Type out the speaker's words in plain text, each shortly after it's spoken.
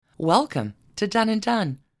Welcome to Done and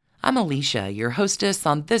Done. I'm Alicia, your hostess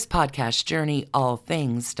on this podcast journey, All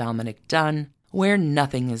Things Dominick Dunne, where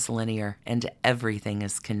nothing is linear and everything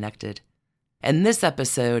is connected. In this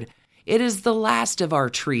episode, it is the last of our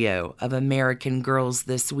trio of American girls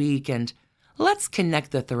this week, and let's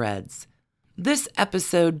connect the threads. This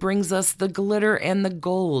episode brings us the glitter and the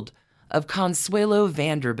gold of Consuelo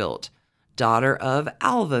Vanderbilt, daughter of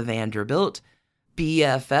Alva Vanderbilt,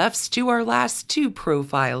 BFFs to our last two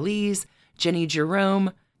profilees, Jenny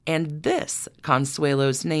Jerome, and this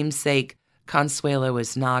Consuelo's namesake, Consuelo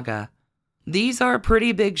Isnaga. These are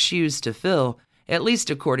pretty big shoes to fill, at least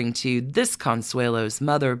according to this Consuelo's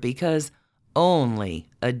mother, because only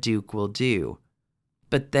a duke will do.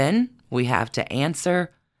 But then we have to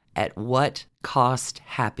answer, at what cost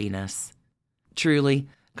happiness? Truly,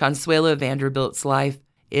 Consuelo Vanderbilt's life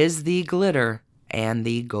is the glitter and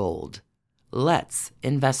the gold. Let's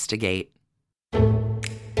investigate.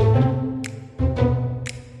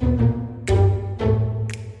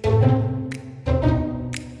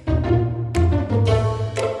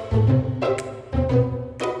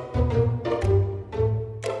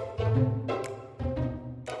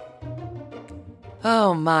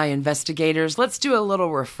 Oh, my investigators, let's do a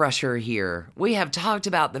little refresher here. We have talked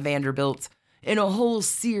about the Vanderbilts in a whole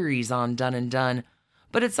series on Done and Done,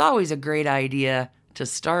 but it's always a great idea to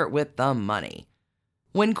start with the money.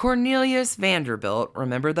 When Cornelius Vanderbilt,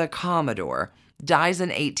 remember the Commodore, dies in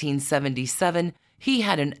 1877, he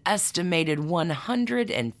had an estimated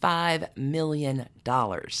 $105 million.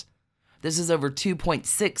 This is over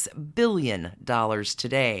 $2.6 billion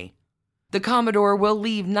today. The Commodore will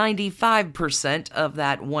leave 95% of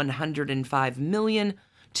that $105 million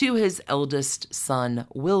to his eldest son,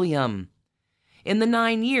 William. In the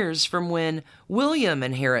 9 years from when William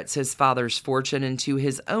inherits his father's fortune into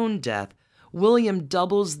his own death, William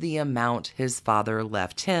doubles the amount his father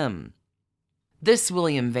left him. This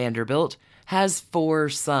William Vanderbilt has 4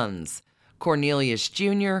 sons: Cornelius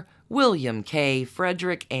Jr., William K.,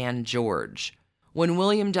 Frederick, and George. When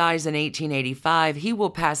William dies in 1885, he will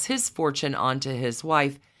pass his fortune on to his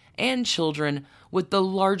wife and children, with the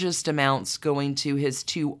largest amounts going to his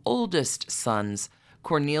 2 oldest sons,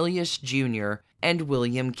 Cornelius Jr. and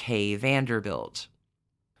William K. Vanderbilt.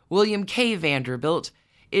 William K. Vanderbilt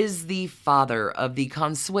is the father of the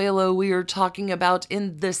Consuelo we are talking about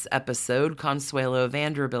in this episode, Consuelo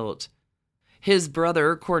Vanderbilt. His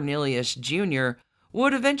brother, Cornelius Jr.,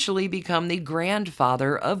 would eventually become the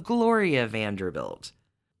grandfather of Gloria Vanderbilt.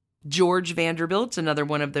 George Vanderbilt, another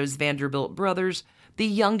one of those Vanderbilt brothers, the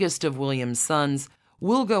youngest of William's sons,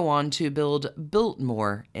 will go on to build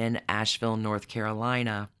Biltmore in Asheville, North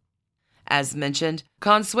Carolina. As mentioned,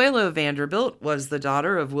 Consuelo Vanderbilt was the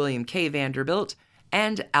daughter of William K. Vanderbilt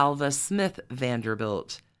and Alva Smith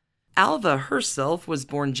Vanderbilt. Alva herself was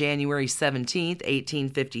born January 17,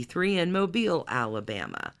 1853 in Mobile,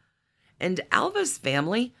 Alabama. And Alva's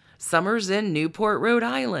family summers in Newport, Rhode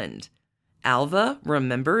Island. Alva,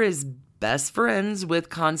 remember, is best friends with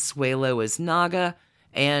Consuelo Isnaga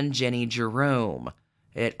and Jenny Jerome.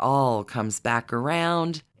 It all comes back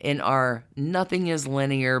around in our nothing is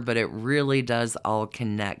linear, but it really does all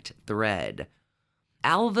connect thread.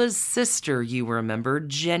 Alva's sister, you remember,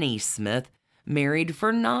 Jenny Smith, married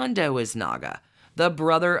Fernando Isnaga, the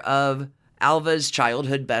brother of Alva's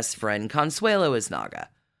childhood best friend, Consuelo Isnaga.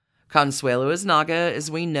 Consuelo Isnaga,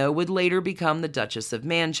 as we know, would later become the Duchess of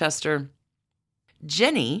Manchester.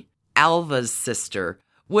 Jenny, Alva's sister,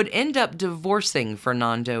 would end up divorcing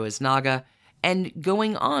Fernando Isnaga and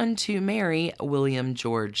going on to marry William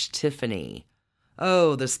George Tiffany.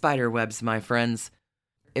 Oh, the spider webs, my friends.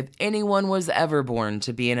 If anyone was ever born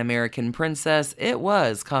to be an American princess, it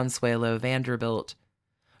was Consuelo Vanderbilt.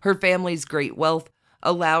 Her family's great wealth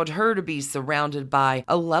allowed her to be surrounded by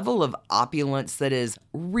a level of opulence that is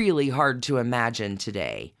really hard to imagine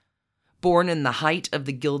today. Born in the height of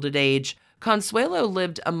the Gilded Age, Consuelo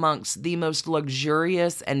lived amongst the most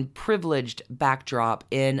luxurious and privileged backdrop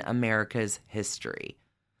in America's history.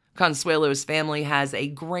 Consuelo's family has a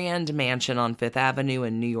grand mansion on Fifth Avenue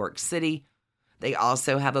in New York City. They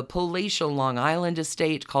also have a palatial Long Island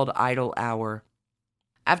estate called Idle Hour.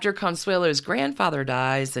 After Consuelo's grandfather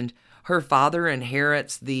dies and her father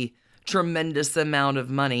inherits the tremendous amount of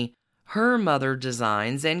money, her mother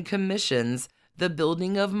designs and commissions the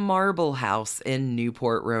building of Marble House in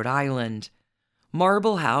Newport, Rhode Island.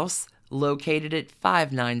 Marble House, located at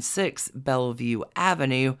 596 Bellevue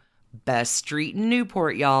Avenue, best street in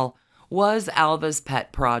Newport, y'all, was Alva's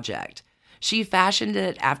pet project. She fashioned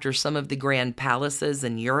it after some of the grand palaces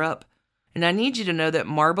in Europe. And I need you to know that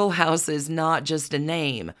Marble House is not just a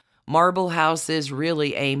name. Marble House is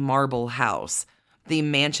really a marble house. The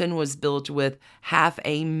mansion was built with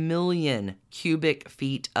 500,000 cubic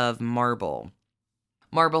feet of marble.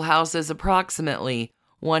 Marble House is approximately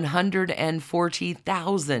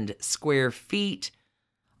 140,000 square feet.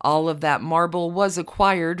 All of that marble was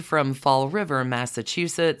acquired from Fall River,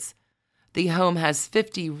 Massachusetts. The home has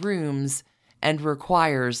 50 rooms and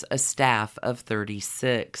requires a staff of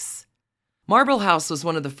 36. Marble House was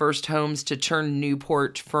one of the first homes to turn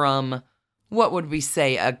Newport from, what would we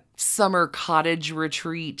say, a summer cottage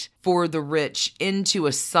retreat for the rich into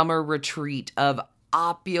a summer retreat of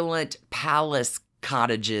opulent palace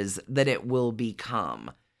cottages that it will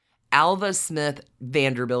become. Alva Smith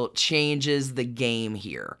Vanderbilt changes the game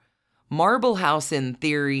here. Marble House, in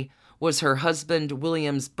theory, was her husband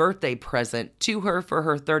William's birthday present to her for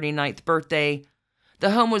her 39th birthday.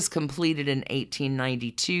 The home was completed in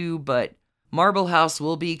 1892, but Marble House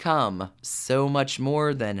will become so much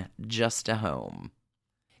more than just a home.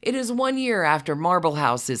 It is 1 year after Marble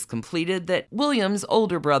House is completed that William's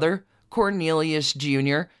older brother, Cornelius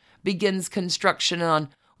Jr., begins construction on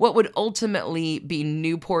what would ultimately be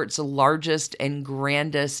Newport's largest and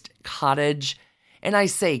grandest cottage. And I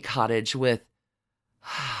say cottage with,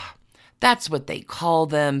 that's what they call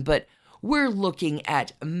them, but we're looking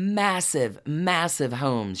at massive, massive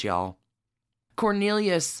homes, y'all.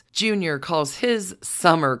 Cornelius Jr. calls his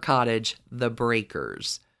summer cottage the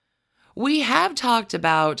Breakers. We have talked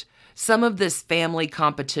about some of this family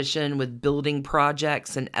competition with building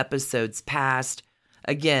projects in episodes past.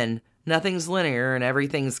 Again, nothing's linear and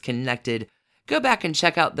everything's connected. Go back and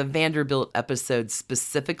check out the Vanderbilt episode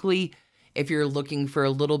specifically if you're looking for a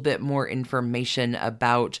little bit more information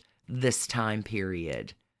about this time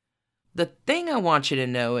period. The thing I want you to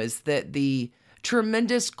know is that the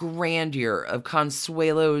tremendous grandeur of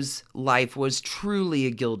Consuelo's life was truly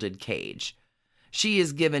a gilded cage. She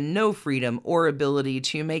is given no freedom or ability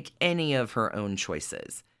to make any of her own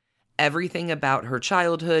choices. Everything about her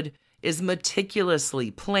childhood is meticulously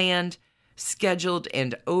planned, scheduled,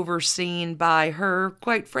 and overseen by her,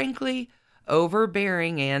 quite frankly,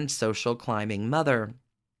 overbearing and social climbing mother.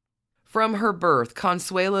 From her birth,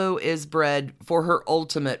 Consuelo is bred for her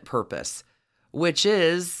ultimate purpose, which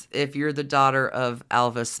is, if you're the daughter of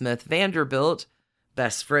Alva Smith Vanderbilt,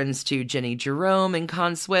 best friends to Jenny Jerome and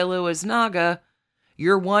Consuelo Aznaga,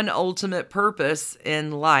 your one ultimate purpose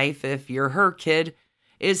in life, if you're her kid,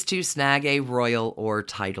 is to snag a royal or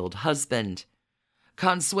titled husband.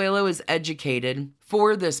 Consuelo is educated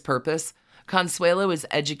for this purpose. Consuelo is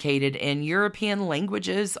educated in European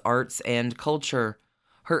languages, arts, and culture.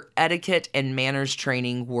 Her etiquette and manners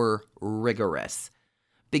training were rigorous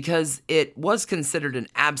because it was considered an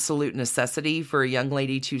absolute necessity for a young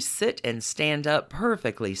lady to sit and stand up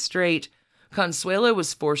perfectly straight. Consuelo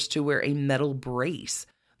was forced to wear a metal brace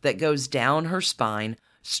that goes down her spine,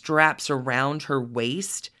 straps around her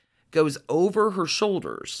waist, goes over her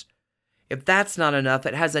shoulders. If that's not enough,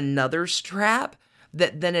 it has another strap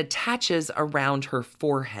that then attaches around her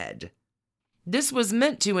forehead. This was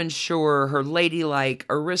meant to ensure her ladylike,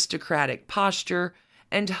 aristocratic posture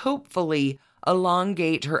and hopefully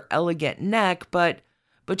elongate her elegant neck, but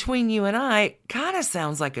between you and I, kind of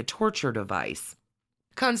sounds like a torture device.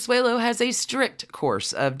 Consuelo has a strict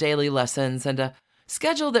course of daily lessons and a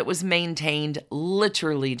schedule that was maintained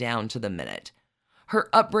literally down to the minute. Her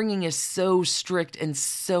upbringing is so strict in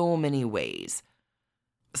so many ways.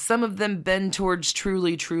 Some of them bend towards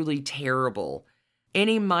truly, truly terrible.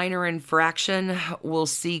 Any minor infraction will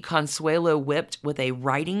see Consuelo whipped with a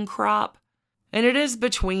riding crop, and it is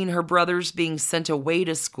between her brothers being sent away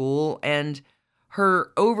to school and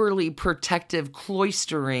her overly protective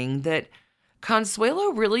cloistering that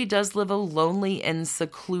Consuelo really does live a lonely and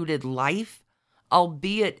secluded life,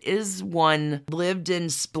 albeit is one lived in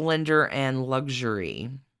splendor and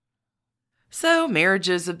luxury. So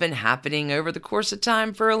marriages have been happening over the course of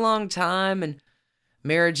time for a long time, and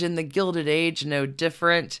marriage in the Gilded Age no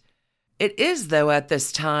different. It is, though, at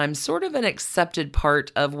this time, sort of an accepted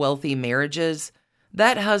part of wealthy marriages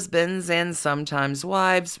that husbands and sometimes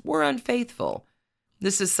wives were unfaithful.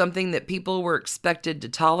 This is something that people were expected to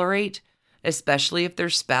tolerate, especially if their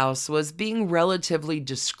spouse was being relatively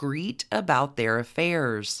discreet about their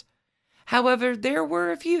affairs. However, there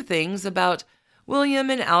were a few things about William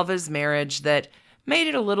and Alva's marriage that made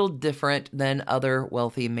it a little different than other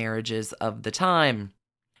wealthy marriages of the time.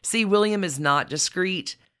 See, William is not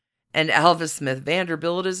discreet, and Alva Smith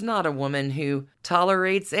Vanderbilt is not a woman who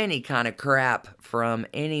tolerates any kind of crap from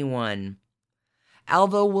anyone.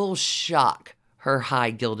 Alva will shock her high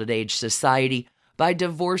Gilded Age society by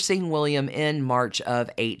divorcing William in March of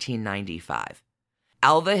 1895.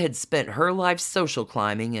 Alva had spent her life social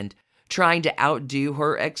climbing and trying to outdo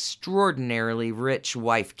her extraordinarily rich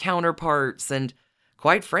wife counterparts, and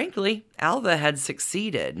quite frankly, Alva had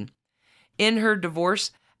succeeded. In her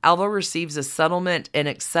divorce, Alva receives a settlement in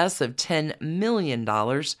excess of $10 million.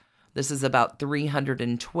 This is about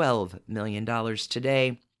 $312 million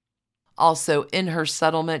today. Also, in her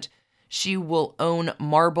settlement, she will own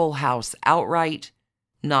Marble House outright.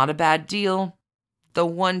 Not a bad deal. The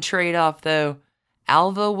one trade-off, though,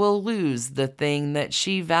 Alva will lose the thing that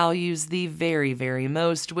she values the very, very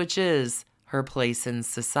most, which is her place in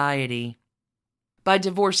society. By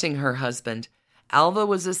divorcing her husband, Alva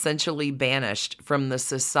was essentially banished from the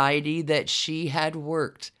society that she had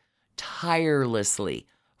worked tirelessly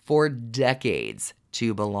for decades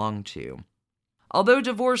to belong to. Although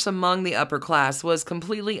divorce among the upper class was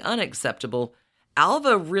completely unacceptable,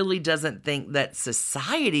 Alva really doesn't think that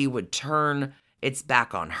society would turn its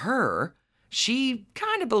back on her. She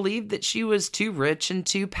kind of believed that she was too rich and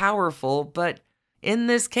too powerful, but in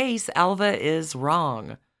this case, Alva is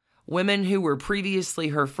wrong. Women who were previously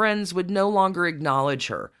her friends would no longer acknowledge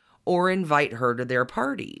her or invite her to their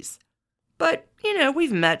parties. But,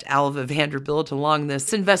 we've met Alva Vanderbilt along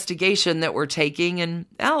this investigation that we're taking, and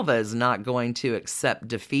Alva is not going to accept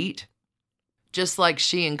defeat. Just like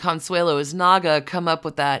she and Consuelo Isnaga come up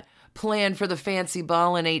with that plan for the fancy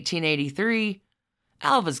ball in 1883,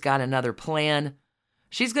 Alva's got another plan.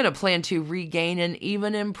 She's going to plan to regain and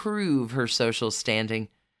even improve her social standing.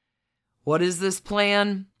 What is this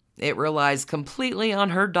plan? It relies completely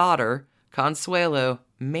on her daughter, Consuelo,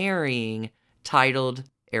 marrying titled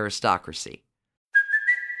aristocracy.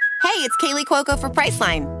 Hey, it's Kaylee Cuoco for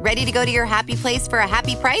Priceline. Ready to go to your happy place for a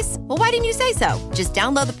happy price? Well, why didn't you say so? Just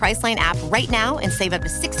download the Priceline app right now and save up to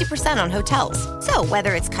 60% on hotels. So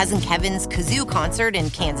whether it's Cousin Kevin's Kazoo Concert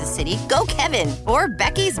in Kansas City, go Kevin, or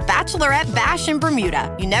Becky's Bachelorette Bash in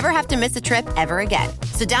Bermuda, you never have to miss a trip ever again.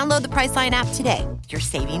 So download the Priceline app today. Your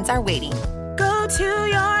savings are waiting. Go to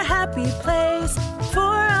your happy place for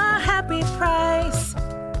a happy price.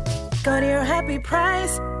 Go to your happy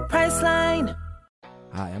price, Priceline.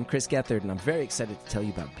 Hi, I'm Chris Gethard, and I'm very excited to tell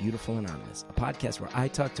you about Beautiful Anonymous, a podcast where I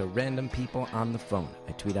talk to random people on the phone.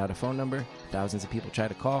 I tweet out a phone number, thousands of people try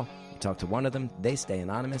to call. You talk to one of them, they stay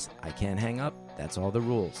anonymous. I can't hang up. That's all the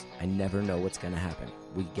rules. I never know what's going to happen.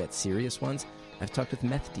 We get serious ones. I've talked with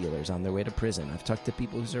meth dealers on their way to prison. I've talked to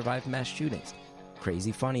people who survived mass shootings.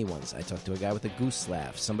 Crazy funny ones. I talked to a guy with a goose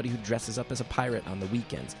laugh, somebody who dresses up as a pirate on the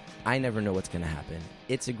weekends. I never know what's going to happen.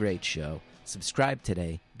 It's a great show. Subscribe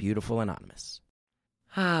today, Beautiful Anonymous.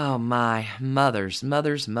 Oh my, mothers.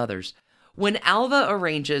 When Alva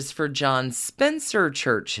arranges for John Spencer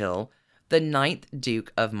Churchill, the 9th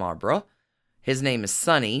Duke of Marlborough, his name is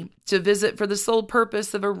Sonny, to visit for the sole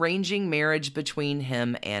purpose of arranging marriage between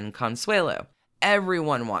him and Consuelo.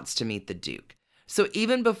 Everyone wants to meet the Duke. So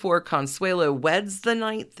even before Consuelo weds the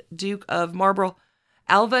 9th Duke of Marlborough,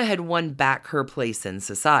 Alva had won back her place in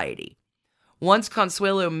society. Once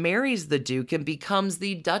Consuelo marries the Duke and becomes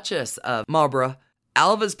the Duchess of Marlborough,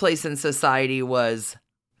 Alva's place in society was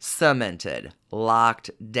cemented, locked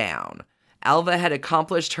down. Alva had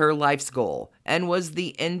accomplished her life's goal and was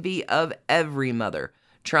the envy of every mother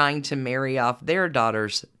trying to marry off their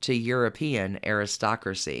daughters to European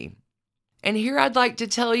aristocracy. And here I'd like to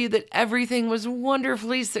tell you that everything was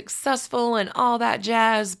wonderfully successful and all that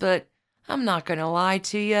jazz, but I'm not going to lie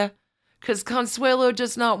to you, because Consuelo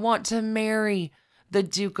does not want to marry the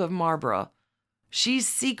Duke of Marlborough. She's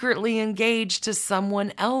secretly engaged to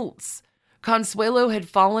someone else. Consuelo had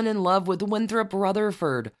fallen in love with Winthrop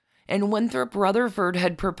Rutherford, and Winthrop Rutherford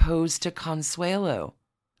had proposed to Consuelo.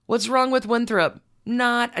 What's wrong with Winthrop?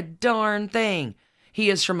 Not a darn thing. He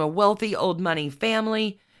is from a wealthy old money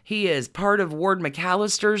family. He is part of Ward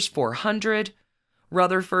McAllister's 400.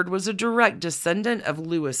 Rutherford was a direct descendant of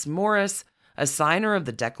Lewis Morris, a signer of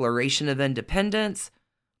the Declaration of Independence.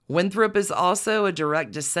 Winthrop is also a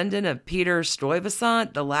direct descendant of Peter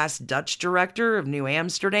Stuyvesant, the last Dutch director of New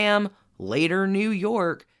Amsterdam, later New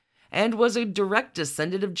York, and was a direct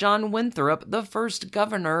descendant of John Winthrop, the first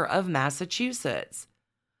governor of Massachusetts.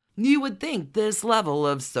 You would think this level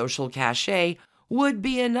of social cachet would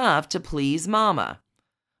be enough to please Mama.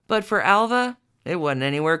 But for Alva, it wasn't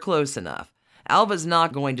anywhere close enough. Alva's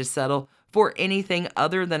not going to settle for anything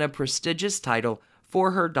other than a prestigious title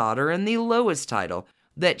for her daughter, and the lowest title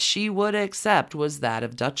that she would accept was that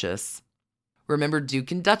of Duchess. Remember,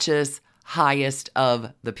 Duke and Duchess, highest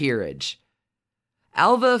of the peerage.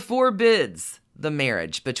 Alva forbids the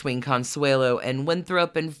marriage between Consuelo and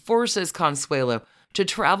Winthrop and forces Consuelo to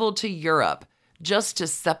travel to Europe just to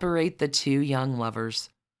separate the two young lovers.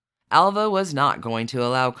 Alva was not going to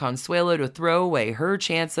allow Consuelo to throw away her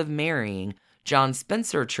chance of marrying John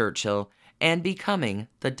Spencer Churchill, and becoming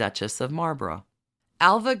the Duchess of Marlborough.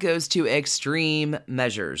 Alva goes to extreme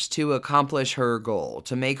measures to accomplish her goal,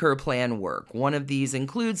 to make her plan work. One of these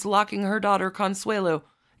includes locking her daughter Consuelo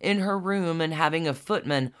in her room and having a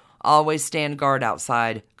footman always stand guard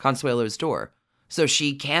outside Consuelo's door, so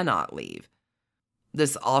she cannot leave.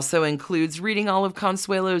 This also includes reading all of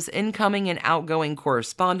Consuelo's incoming and outgoing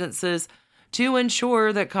correspondences to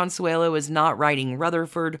ensure that Consuelo is not writing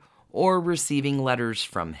Rutherford or receiving letters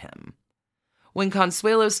from him. When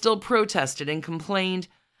Consuelo still protested and complained,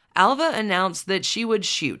 Alva announced that she would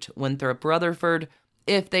shoot Winthrop Rutherford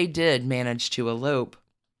if they did manage to elope.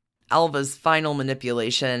 Alva's final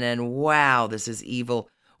manipulation, and wow, this is evil,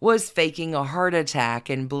 was faking a heart attack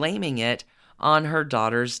and blaming it on her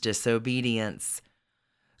daughter's disobedience.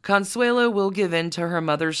 Consuelo will give in to her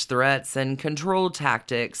mother's threats and control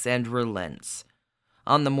tactics and relents.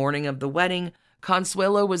 On the morning of the wedding,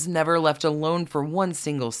 Consuelo was never left alone for one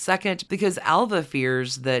single second because Alva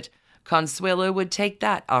fears that Consuelo would take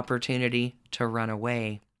that opportunity to run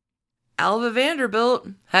away. Alva Vanderbilt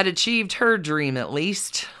had achieved her dream at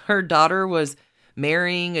least. Her daughter was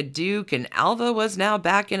marrying a duke, and Alva was now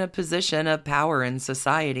back in a position of power in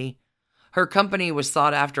society. Her company was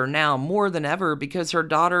sought after now more than ever because her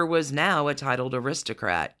daughter was now a titled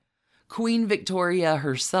aristocrat. Queen Victoria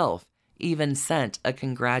herself even sent a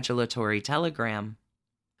congratulatory telegram.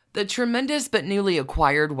 The tremendous but newly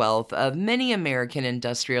acquired wealth of many American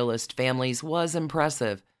industrialist families was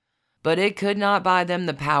impressive, but it could not buy them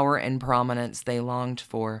the power and prominence they longed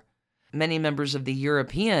for. Many members of the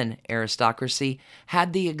European aristocracy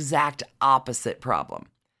had the exact opposite problem.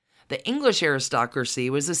 The English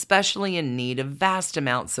aristocracy was especially in need of vast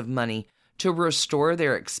amounts of money to restore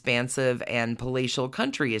their expansive and palatial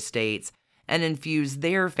country estates and infuse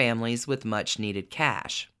their families with much-needed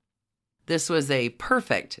cash. This was a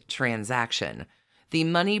perfect transaction. The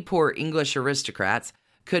money-poor English aristocrats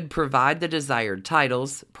could provide the desired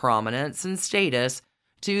titles, prominence, and status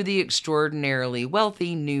to the extraordinarily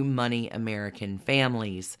wealthy new money American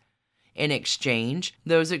families. In exchange,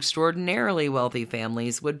 those extraordinarily wealthy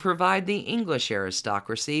families would provide the English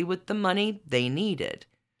aristocracy with the money they needed.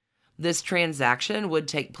 This transaction would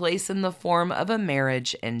take place in the form of a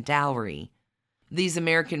marriage and dowry. These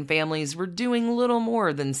American families were doing little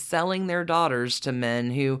more than selling their daughters to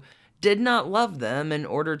men who did not love them in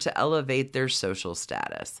order to elevate their social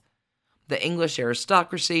status. The English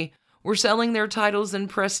aristocracy were selling their titles and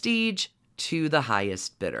prestige to the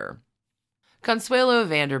highest bidder. Consuelo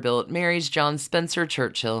Vanderbilt marries John Spencer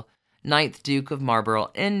Churchill, 9th Duke of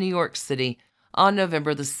Marlborough, in New York City on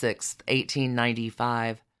November the 6th,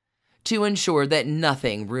 1895. To ensure that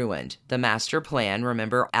nothing ruined the master plan,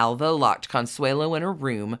 remember, Alva locked Consuelo in her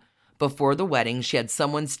room. Before the wedding, she had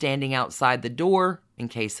someone standing outside the door in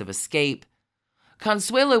case of escape.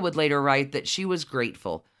 Consuelo would later write that she was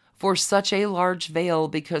grateful for such a large veil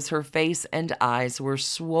because her face and eyes were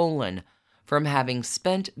swollen from having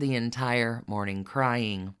spent the entire morning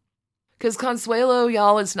crying. Because Consuelo,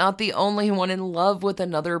 y'all, is not the only one in love with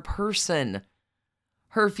another person.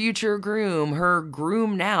 Her future groom, her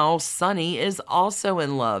groom now, Sonny, is also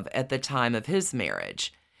in love at the time of his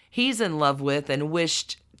marriage. He's in love with and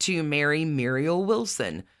wished to marry Muriel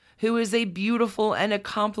Wilson, who is a beautiful and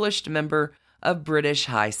accomplished member of British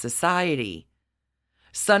high society.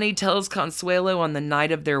 Sonny tells Consuelo on the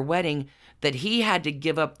night of their wedding that he had to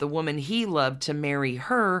give up the woman he loved to marry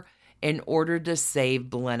her in order to save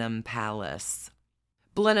Blenheim Palace.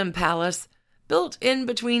 Blenheim Palace, built in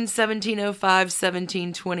between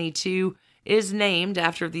 1705-1722, is named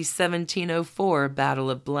after the 1704 Battle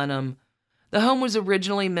of Blenheim. The home was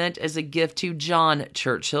originally meant as a gift to John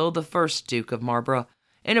Churchill, the 1st Duke of Marlborough,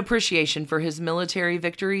 in appreciation for his military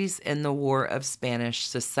victories in the War of Spanish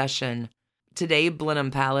Succession. Today, Blenheim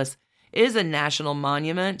Palace is a national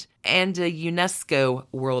monument and a UNESCO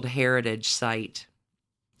World Heritage Site.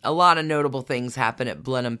 A lot of notable things happen at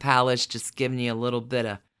Blenheim Palace, just giving you a little bit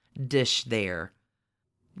of dish there.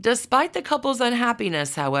 Despite the couple's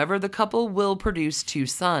unhappiness, however, the couple will produce 2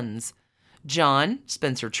 sons. John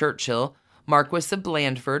Spencer Churchill, Marquis of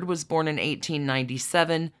Blandford, was born in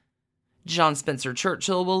 1897. John Spencer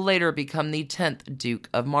Churchill will later become the 10th Duke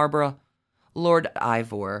of Marlborough. Lord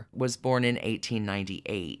Ivor was born in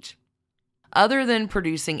 1898. Other than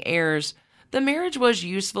producing heirs, the marriage was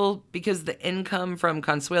useful because the income from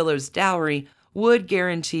Consuelo's dowry would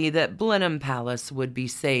guarantee that Blenheim Palace would be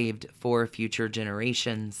saved for future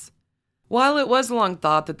generations. While it was long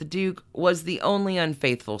thought that the Duke was the only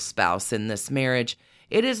unfaithful spouse in this marriage,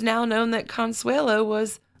 it is now known that Consuelo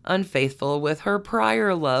was unfaithful with her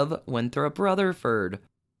prior love, Winthrop Rutherford.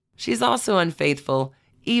 She's also unfaithful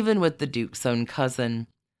even with the Duke's own cousin.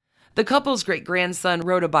 The couple's great-grandson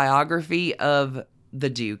wrote a biography of the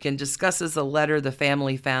Duke and discusses a letter the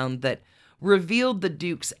family found that revealed the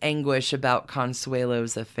Duke's anguish about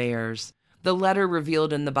Consuelo's affairs. The letter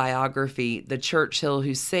revealed in the biography the Churchill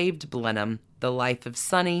who saved Blenheim, The Life of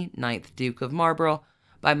Sonny, 9th Duke of Marlborough,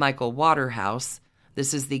 by Michael Waterhouse.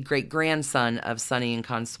 This is the great-grandson of Sonny and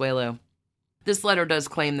Consuelo. This letter does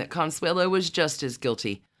claim that Consuelo was just as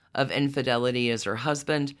guilty of infidelity as her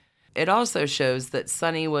husband. It also shows that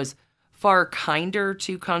Sonny was far kinder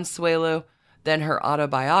to Consuelo than her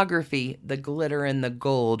autobiography, The Glitter and the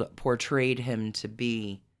Gold, portrayed him to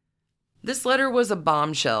be. This letter was a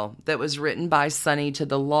bombshell that was written by Sonny to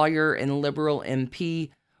the lawyer and Liberal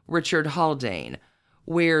MP Richard Haldane,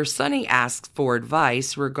 where Sonny asked for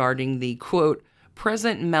advice regarding the, quote,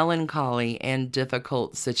 present melancholy and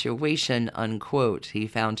difficult situation, unquote, he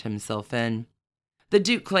found himself in. The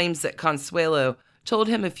Duke claims that Consuelo told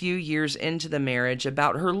him a few years into the marriage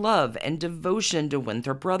about her love and devotion to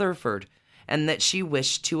Winthrop Rutherford, and that she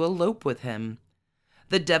wished to elope with him.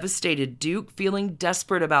 The devastated Duke, feeling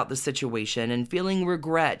desperate about the situation and feeling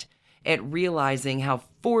regret at realizing how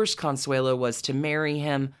forced Consuelo was to marry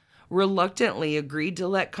him, reluctantly agreed to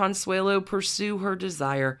let Consuelo pursue her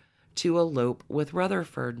desire to elope with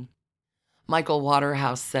Rutherford. Michael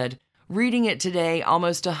Waterhouse said, reading it today,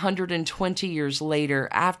 almost 120 years later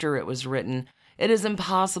after it was written, it is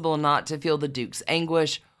impossible not to feel the Duke's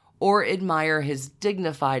anguish or admire his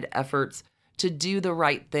dignified efforts to do the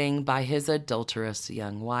right thing by his adulterous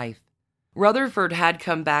young wife. Rutherford had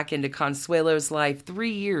come back into Consuelo's life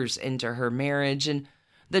 3 years into her marriage, and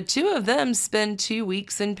the two of them spend 2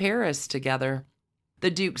 weeks in Paris together.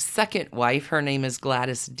 The Duke's second wife, her name is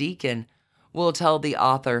Gladys Deacon, will tell the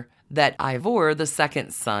author that Ivor, the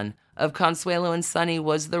second son of Consuelo and Sonny,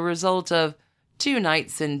 was the result of 2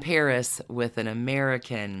 nights in Paris with an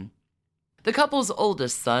American. The couple's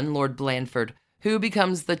oldest son, Lord Blandford, who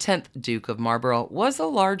becomes the 10th Duke of Marlborough, was a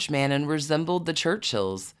large man and resembled the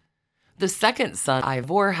Churchills. The second son,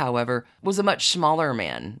 Ivor, however, was a much smaller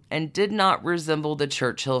man and did not resemble the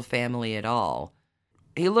Churchill family at all.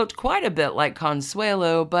 He looked quite a bit like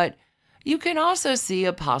Consuelo, but you can also see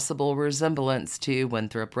a possible resemblance to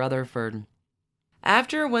Winthrop Rutherford.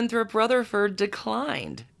 After Winthrop Rutherford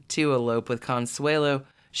declined to elope with Consuelo,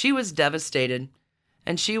 she was devastated,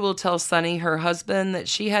 and she will tell Sonny, her husband, that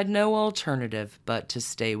she had no alternative but to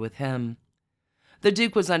stay with him. The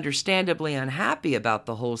Duke was understandably unhappy about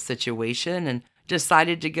the whole situation and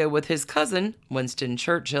decided to go with his cousin, Winston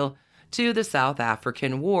Churchill, to the South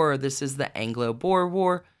African War. This is the Anglo-Boer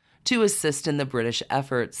War, to assist in the British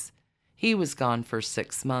efforts. He was gone for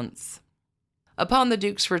 6 months. Upon the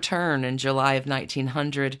Duke's return in July of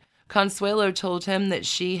 1900, Consuelo told him that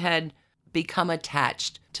she had become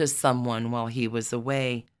attached to someone while he was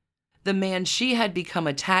away. The man she had become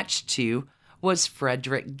attached to was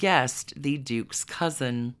Frederick Guest, the Duke's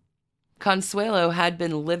cousin. Consuelo had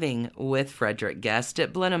been living with Frederick Guest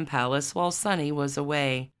at Blenheim Palace while Sonny was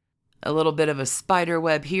away. A little bit of a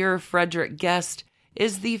spiderweb here. Frederick Guest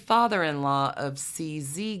is the father-in-law of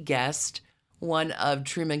C.Z. Guest, one of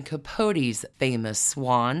Truman Capote's famous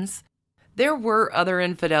swans. There were other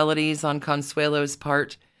infidelities on Consuelo's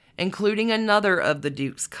part, including another of the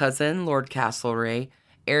Duke's cousin, Lord Castlereagh,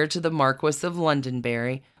 heir to the Marquis of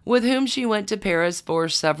Londonderry, with whom she went to Paris for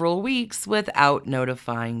several weeks without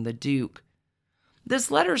notifying the Duke.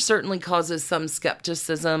 This letter certainly causes some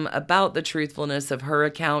skepticism about the truthfulness of her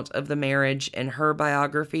account of the marriage in her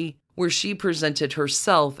biography, where she presented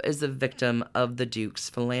herself as a victim of the Duke's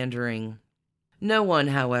philandering. No one,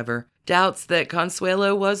 however, doubts that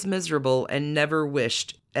Consuelo was miserable and never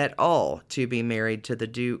wished at all to be married to the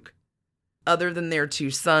Duke. Other than their 2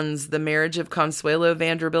 sons, the marriage of Consuelo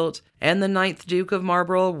Vanderbilt and the 9th Duke of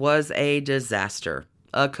Marlborough was a disaster,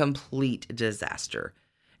 a complete disaster.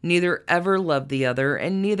 Neither ever loved the other,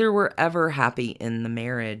 and neither were ever happy in the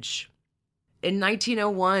marriage. In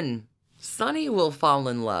 1901, Sonny will fall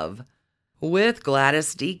in love with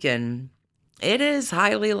Gladys Deacon. It is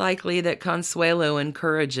highly likely that Consuelo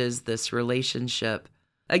encourages this relationship.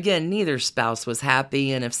 Again, neither spouse was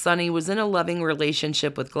happy, and if Sonny was in a loving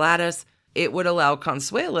relationship with Gladys, it would allow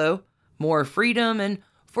Consuelo more freedom and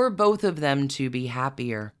for both of them to be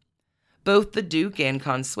happier. Both the Duke and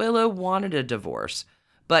Consuelo wanted a divorce,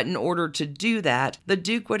 but in order to do that, the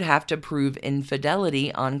Duke would have to prove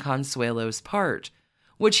infidelity on Consuelo's part,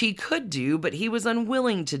 which he could do, but he was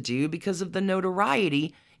unwilling to do because of the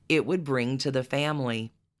notoriety it would bring to the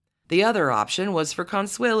family. The other option was for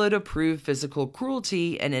Consuelo to prove physical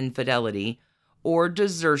cruelty and infidelity, or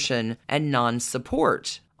desertion and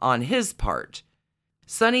non-support on his part.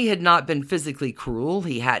 Sonny had not been physically cruel,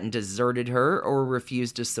 he hadn't deserted her or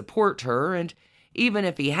refused to support her, and even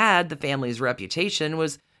if he had, the family's reputation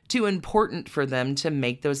was too important for them to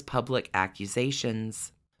make those public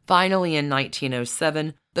accusations. Finally, in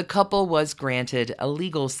 1907, the couple was granted a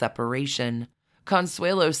legal separation.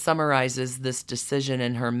 Consuelo summarizes this decision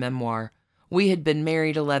in her memoir. "We had been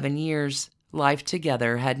married 11 years. Life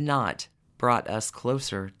together had not brought us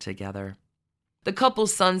closer together." The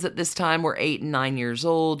couple's sons at this time were 8 and 9 years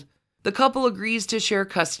old. The couple agrees to share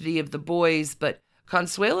custody of the boys, but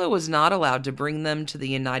Consuelo was not allowed to bring them to the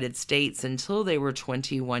United States until they were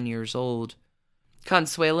 21 years old.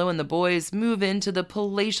 Consuelo and the boys move into the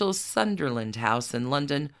palatial Sunderland House in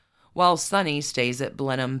London, while Sonny stays at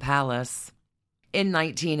Blenheim Palace. In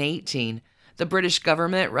 1918, the British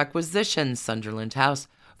government requisitions Sunderland House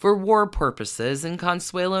for war purposes, and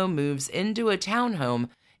Consuelo moves into a townhome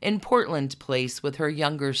in Portland Place with her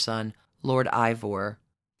younger son, Lord Ivor.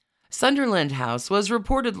 Sunderland House was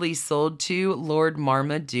reportedly sold to Lord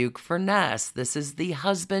Marmaduke Furness. This is the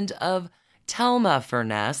husband of Thelma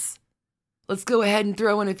Furness. Let's go ahead and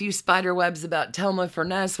throw in a few spider webs about Thelma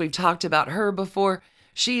Furness. We've talked about her before.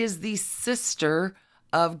 She is the sister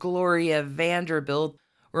of Gloria Vanderbilt.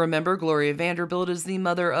 Remember, Gloria Vanderbilt is the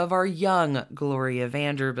mother of our young Gloria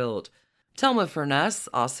Vanderbilt. Thelma Furness,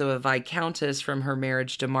 also a viscountess from her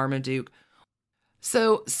marriage to Marmaduke.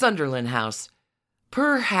 So, Sunderland House.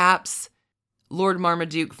 Perhaps Lord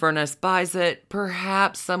Marmaduke Furness buys it,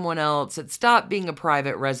 perhaps someone else. It stopped being a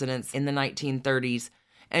private residence in the 1930s,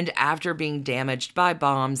 and after being damaged by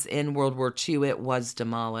bombs in World War II, it was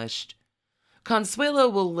demolished. Consuelo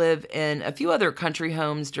will live in a few other country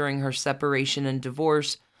homes during her separation and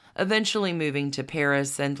divorce, eventually moving to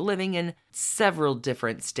Paris and living in several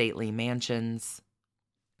different stately mansions.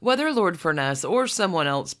 Whether Lord Furness or someone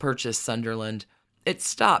else purchased Sunderland, it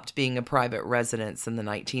stopped being a private residence in the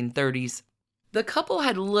 1930s. The couple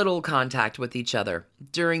had little contact with each other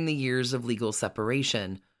during the years of legal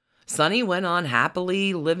separation. Sonny went on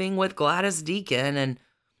happily living with Gladys Deacon, and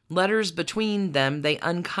letters between them, they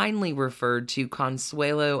unkindly referred to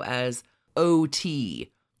Consuelo as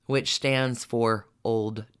OT, which stands for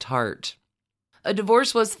Old Tart. A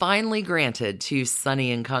divorce was finally granted to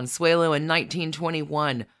Sonny and Consuelo in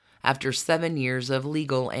 1921 after 7 years of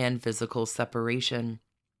legal and physical separation.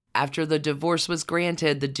 After the divorce was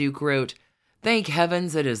granted, the Duke wrote, "Thank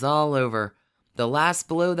heavens it is all over. The last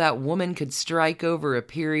blow that woman could strike over a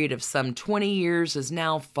period of some 20 years has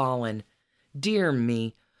now fallen. Dear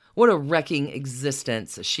me, what a wrecking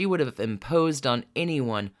existence she would have imposed on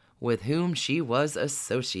anyone with whom she was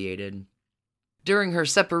associated." During her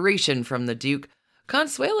separation from the Duke,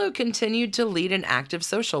 Consuelo continued to lead an active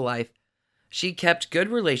social life. She kept good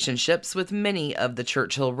relationships with many of the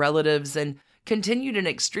Churchill relatives and continued an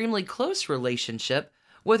extremely close relationship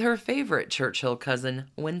with her favorite Churchill cousin,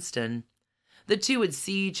 Winston. The two would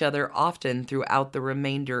see each other often throughout the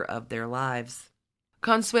remainder of their lives.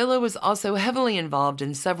 Consuelo was also heavily involved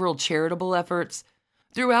in several charitable efforts.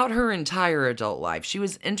 Throughout her entire adult life, she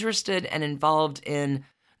was interested and involved in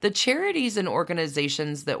the charities and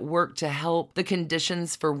organizations that work to help the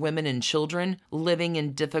conditions for women and children living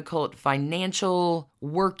in difficult financial,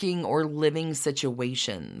 working, or living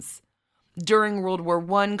situations. During World War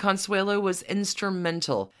I, Consuelo was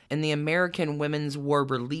instrumental in the American Women's War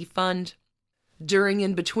Relief Fund. During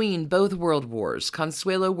and between both world wars,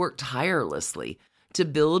 Consuelo worked tirelessly to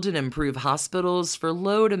build and improve hospitals for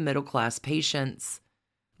low to middle class patients.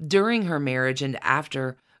 During her marriage and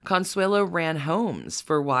after, Consuelo ran homes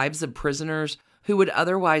for wives of prisoners who would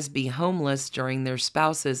otherwise be homeless during their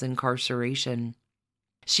spouse's incarceration.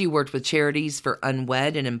 She worked with charities for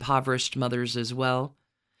unwed and impoverished mothers as well.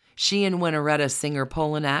 She and Winnaretta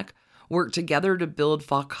Singer-Polanak worked together to build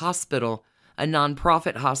Foch Hospital, a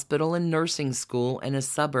nonprofit hospital and nursing school in a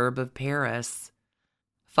suburb of Paris.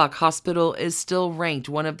 Foch Hospital is still ranked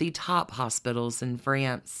one of the top hospitals in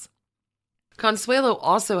France. Consuelo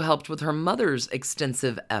also helped with her mother's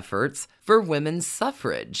extensive efforts for women's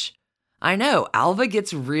suffrage. I know, Alva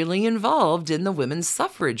gets really involved in the women's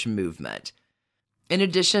suffrage movement. In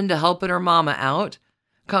addition to helping her mama out,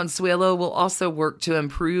 Consuelo will also work to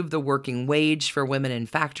improve the working wage for women in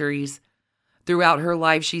factories. Throughout her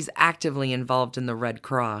life, she's actively involved in the Red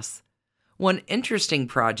Cross. One interesting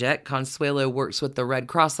project Consuelo works with the Red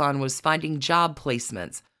Cross on was finding job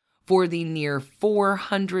placements for the near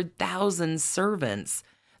 400,000 servants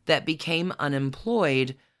that became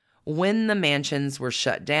unemployed when the mansions were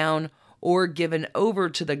shut down or given over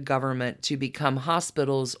to the government to become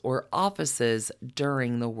hospitals or offices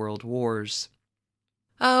during the World Wars.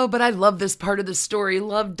 Oh, but I love this part of the story.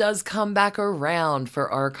 Love does come back around for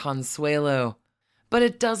our Consuelo. but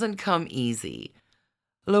it doesn't come easy.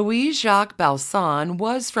 Louise Jacques Balsan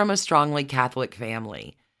was from a strongly Catholic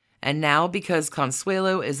family, and now because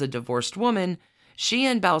Consuelo is a divorced woman, she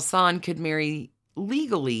and Balsan could marry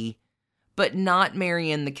legally, but not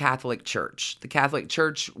marry in the Catholic Church. The Catholic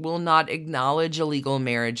Church will not acknowledge a legal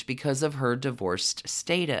marriage because of her divorced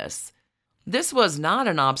status. This was not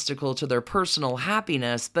an obstacle to their personal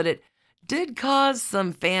happiness, but it did cause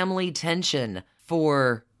some family tension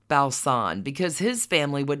for Balsan because his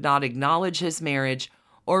family would not acknowledge his marriage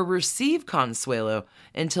or receive Consuelo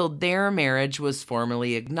until their marriage was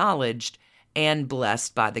formally acknowledged and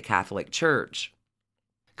blessed by the Catholic Church.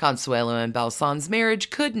 Consuelo and Balsan's marriage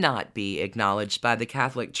could not be acknowledged by the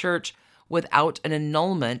Catholic Church without an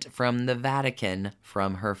annulment from the Vatican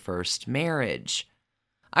from her first marriage.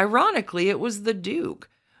 Ironically, it was the Duke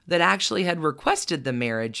that actually had requested the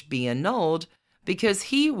marriage be annulled because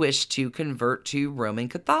he wished to convert to Roman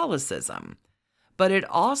Catholicism. But it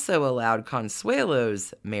also allowed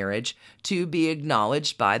Consuelo's marriage to be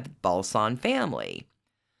acknowledged by the Balsan family.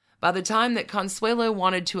 By the time that Consuelo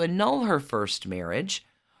wanted to annul her first marriage,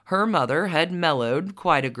 her mother had mellowed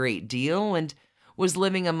quite a great deal and was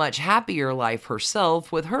living a much happier life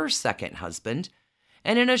herself with her second husband,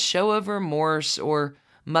 and in a show of remorse or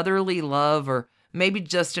motherly love, or maybe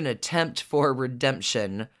just an attempt for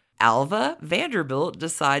redemption, Alva Vanderbilt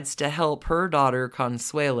decides to help her daughter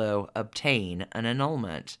Consuelo obtain an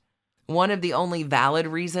annulment. One of the only valid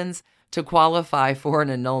reasons to qualify for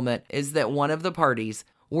an annulment is that one of the parties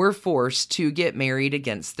were forced to get married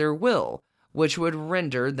against their will, which would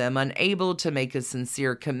render them unable to make a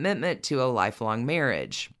sincere commitment to a lifelong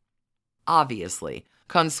marriage. Obviously,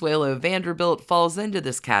 Consuelo Vanderbilt falls into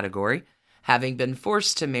this category, having been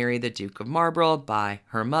forced to marry the Duke of Marlborough by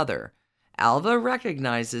her mother. Alva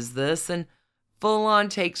recognizes this and full-on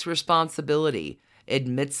takes responsibility,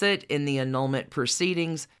 admits it in the annulment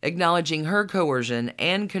proceedings, acknowledging her coercion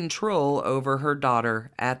and control over her daughter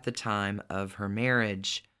at the time of her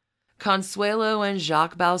marriage. Consuelo and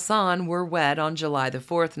Jacques Balsan were wed on July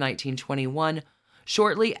 4th, 1921,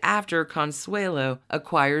 shortly after Consuelo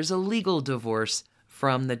acquires a legal divorce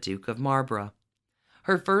from the Duke of Marlborough.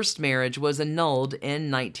 Her first marriage was annulled in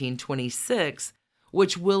 1926,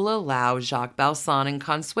 which will allow Jacques Balsan and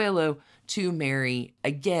Consuelo to marry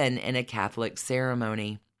again in a Catholic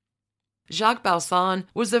ceremony. Jacques Balsan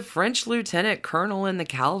was a French lieutenant colonel in the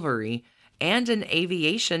cavalry and an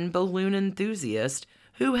aviation balloon enthusiast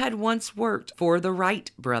who had once worked for the Wright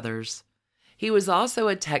brothers. He was also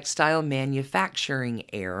a textile manufacturing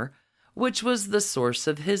heir, which was the source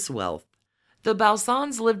of his wealth. The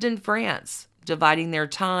Balsans lived in France, dividing their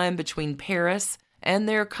time between Paris and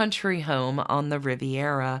their country home on the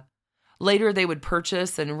Riviera. Later, they would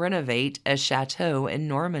purchase and renovate a chateau in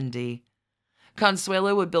Normandy.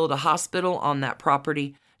 Consuelo would build a hospital on that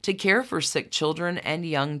property to care for sick children and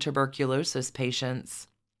young tuberculosis patients.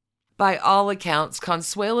 By all accounts,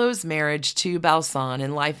 Consuelo's marriage to Balsan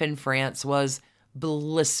and life in France was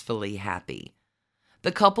blissfully happy.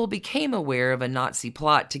 The couple became aware of a Nazi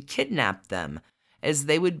plot to kidnap them, as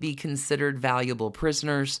they would be considered valuable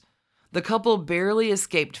prisoners. The couple barely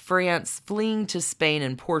escaped France, fleeing to Spain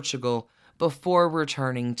and Portugal before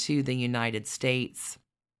returning to the United States.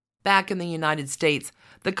 Back in the United States,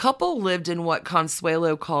 the couple lived in what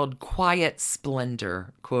Consuelo called quiet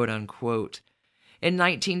splendor, quote unquote. In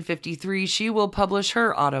 1953, she will publish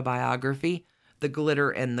her autobiography, The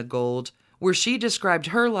Glitter and the Gold, where she described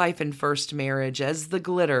her life in first marriage as the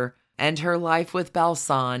glitter and her life with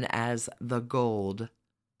Balsan as the gold.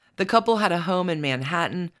 The couple had a home in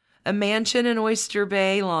Manhattan, a mansion in Oyster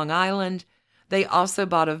Bay, Long Island. They also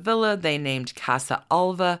bought a villa they named Casa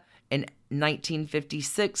Alva in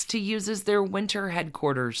 1956 to use as their winter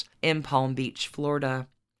headquarters in Palm Beach, Florida.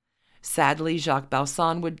 Sadly, Jacques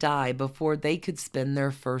Balsan would die before they could spend their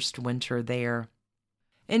first winter there.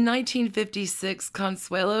 In 1956,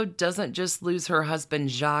 Consuelo doesn't just lose her husband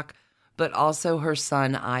Jacques, but also her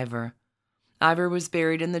son Ivor. Ivor was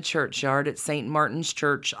buried in the churchyard at St. Martin's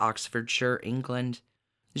Church, Oxfordshire, England.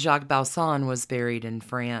 Jacques Balsan was buried in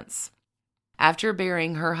France. After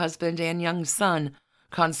burying her husband and young son,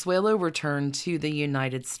 Consuelo returned to the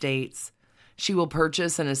United States. She will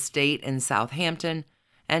purchase an estate in Southampton,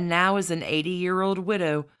 and now as an 80-year-old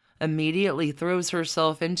widow, immediately throws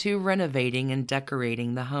herself into renovating and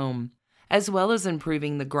decorating the home, as well as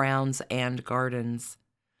improving the grounds and gardens.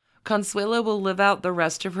 Consuelo will live out the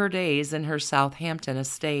rest of her days in her Southampton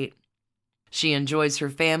estate. She enjoys her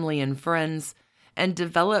family and friends, and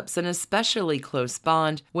develops an especially close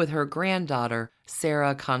bond with her granddaughter,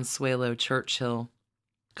 Sarah Consuelo Churchill.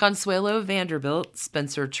 Consuelo Vanderbilt,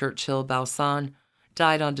 Spencer Churchill Balsan,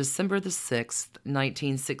 died on December the 6th,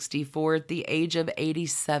 1964, at the age of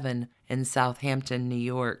 87 in Southampton, New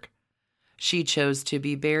York. She chose to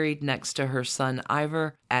be buried next to her son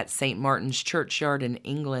Ivor at St. Martin's Churchyard in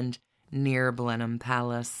England, near Blenheim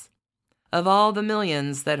Palace. Of all the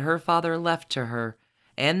millions that her father left to her,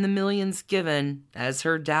 and the millions given as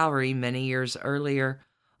her dowry many years earlier,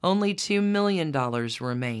 only $2 million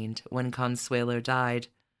remained when Consuelo died.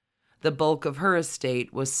 The bulk of her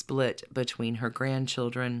estate was split between her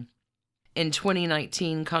grandchildren. In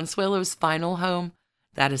 2019, Consuelo's final home,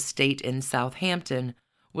 that estate in Southampton,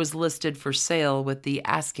 was listed for sale with the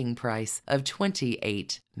asking price of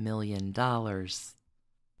 $28 million.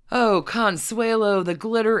 Oh, Consuelo, the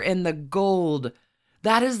glitter and the gold.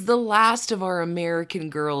 That is the last of our American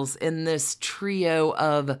girls in this trio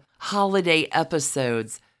of holiday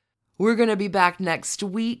episodes. We're going to be back next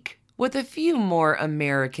week with a few more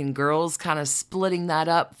American girls, kind of splitting that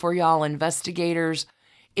up for y'all investigators.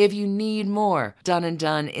 If you need more Done and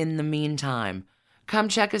Done in the meantime, come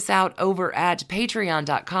check us out over at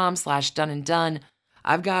patreon.com/doneanddone.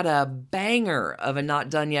 I've got a banger of a Not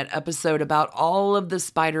Done Yet episode about all of the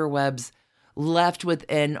spider webs left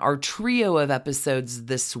within our trio of episodes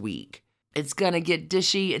this week. It's going to get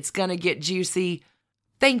dishy. It's going to get juicy.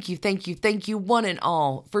 Thank you, one and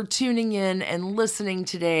all, for tuning in and listening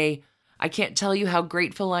today. I can't tell you how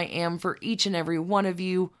grateful I am for each and every one of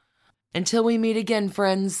you. Until we meet again,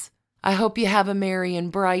 friends, I hope you have a merry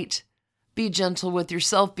and bright. Be gentle with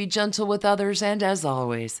yourself, be gentle with others, and as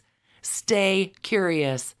always, stay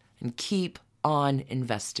curious and keep on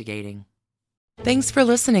investigating. Thanks for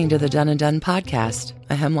listening to the Done and Done podcast,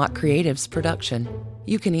 a Hemlock Creatives production.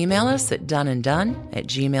 You can email us at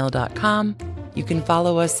doneanddone@gmail.com. You can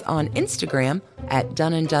follow us on Instagram at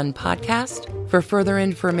Done and Done Podcast. For further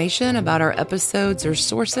information about our episodes or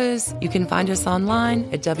sources, you can find us online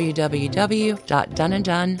at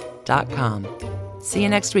www.doneanddone.com. See you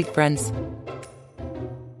next week, friends.